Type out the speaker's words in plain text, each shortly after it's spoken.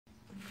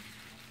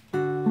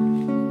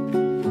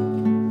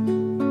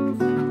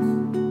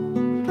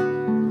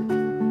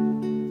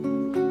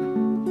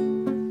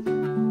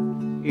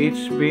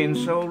It's been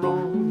so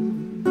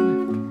long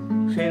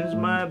since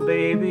my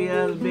baby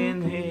has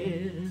been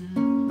here,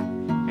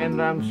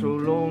 and I'm so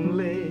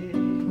lonely.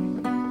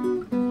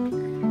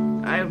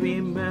 I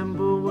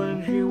remember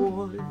when she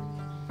was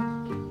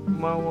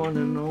my one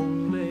and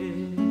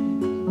only,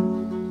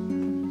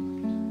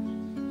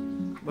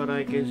 but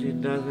I guess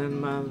it doesn't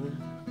matter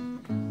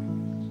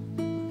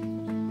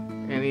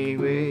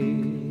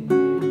anyway.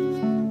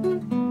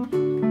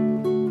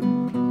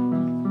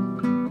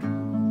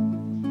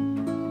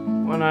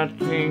 When I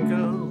think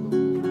of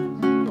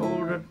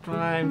all the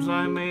times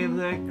I made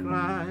her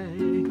cry,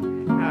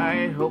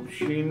 I hope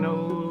she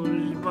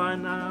knows by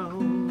now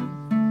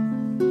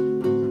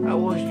I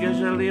was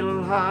just a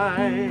little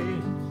high,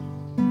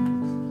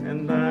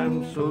 and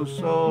I'm so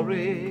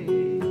sorry,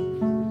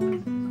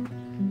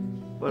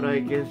 but I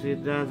guess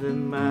it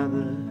doesn't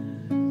matter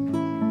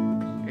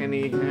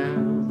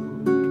anyhow.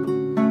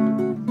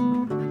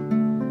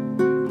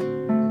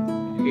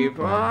 If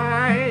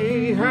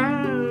I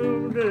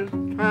have the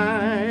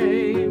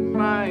time,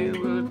 I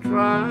will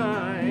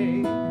try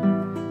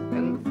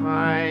and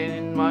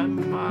find my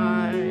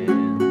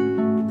mind.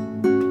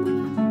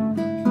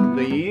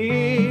 The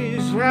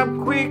years have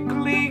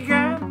quickly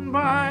gone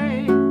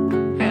by,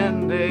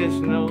 and there's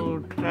no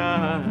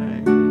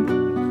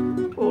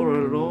time for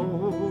a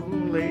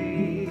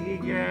lonely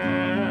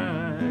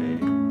guy.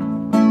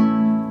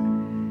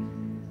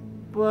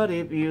 But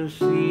if you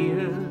see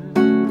her,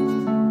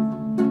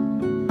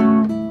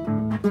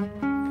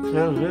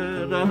 tell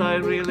her that I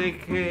really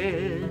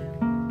care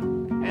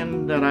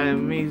and that I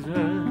miss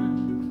her.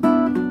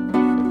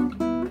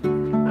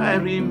 I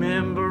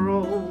remember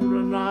all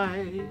the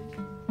night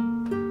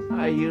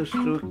I used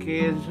to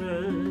kiss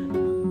her,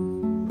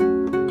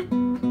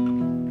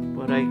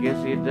 but I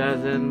guess it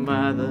doesn't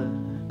matter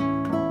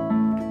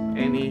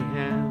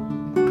anyhow.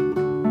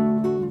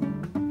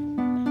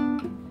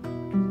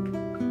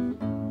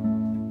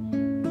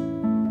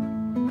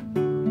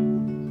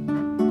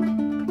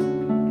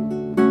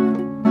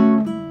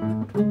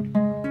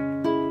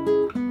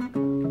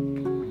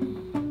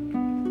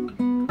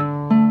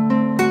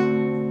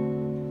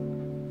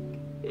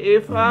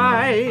 If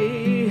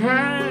I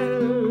had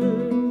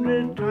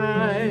the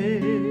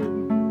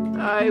time,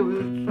 I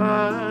will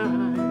try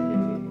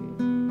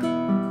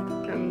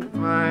and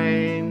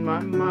find my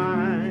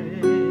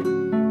mind.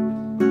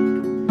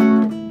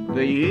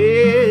 The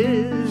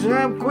years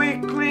have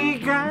quickly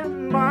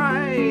gone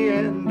by,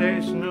 and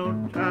there's no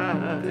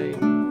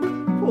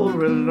time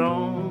for a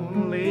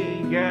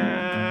lonely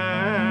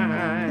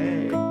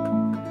guy.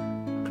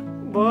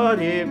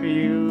 But if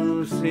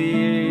you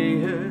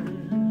see her,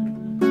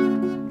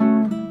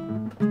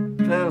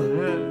 tell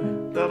her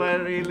that I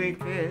really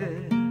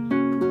care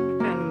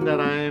and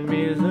that I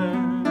miss her.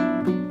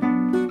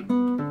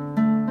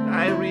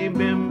 I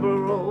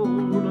remember all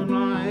the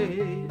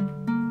night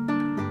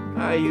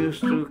I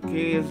used to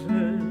kiss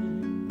her,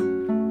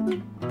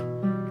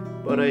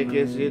 but I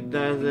guess it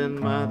doesn't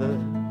matter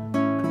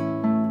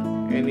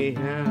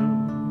anyhow.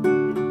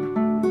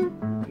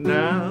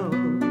 Now,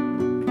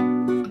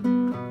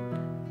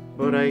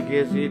 but I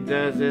guess it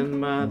doesn't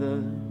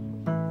matter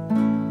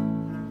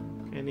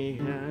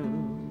anyhow.